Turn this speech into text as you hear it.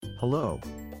Hello.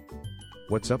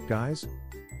 What's up, guys?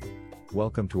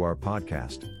 Welcome to our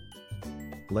podcast.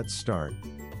 Let's start.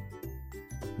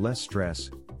 Less stress,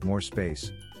 more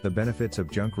space, the benefits of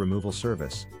junk removal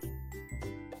service.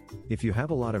 If you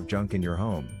have a lot of junk in your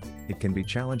home, it can be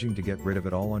challenging to get rid of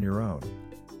it all on your own.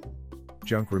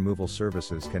 Junk removal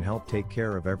services can help take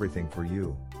care of everything for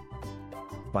you.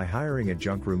 By hiring a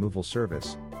junk removal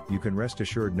service, you can rest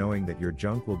assured knowing that your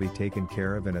junk will be taken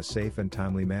care of in a safe and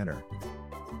timely manner.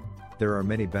 There are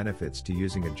many benefits to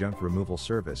using a junk removal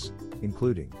service,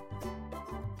 including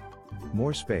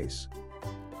more space.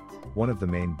 One of the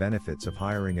main benefits of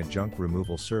hiring a junk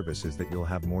removal service is that you'll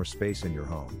have more space in your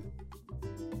home.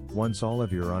 Once all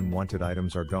of your unwanted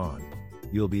items are gone,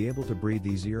 you'll be able to breathe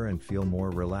easier and feel more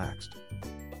relaxed.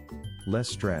 Less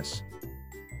stress.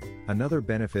 Another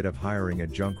benefit of hiring a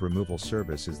junk removal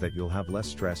service is that you'll have less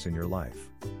stress in your life.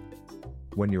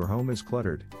 When your home is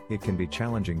cluttered, it can be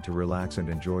challenging to relax and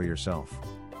enjoy yourself.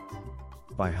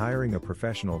 By hiring a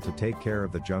professional to take care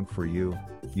of the junk for you,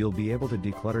 you'll be able to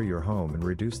declutter your home and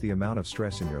reduce the amount of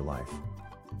stress in your life.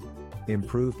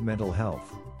 Improved mental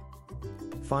health.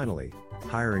 Finally,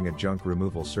 hiring a junk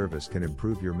removal service can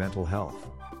improve your mental health.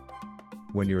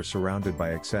 When you're surrounded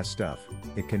by excess stuff,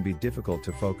 it can be difficult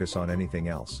to focus on anything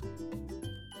else.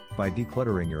 By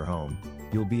decluttering your home,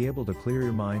 you'll be able to clear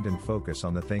your mind and focus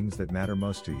on the things that matter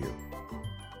most to you.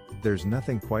 There's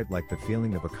nothing quite like the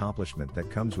feeling of accomplishment that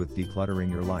comes with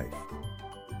decluttering your life.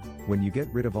 When you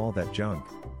get rid of all that junk,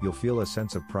 you'll feel a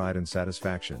sense of pride and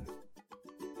satisfaction.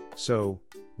 So,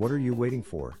 what are you waiting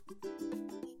for?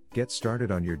 Get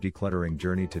started on your decluttering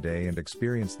journey today and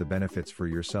experience the benefits for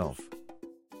yourself.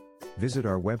 Visit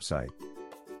our website,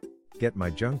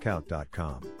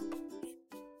 getmyjunkout.com.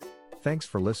 Thanks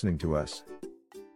for listening to us.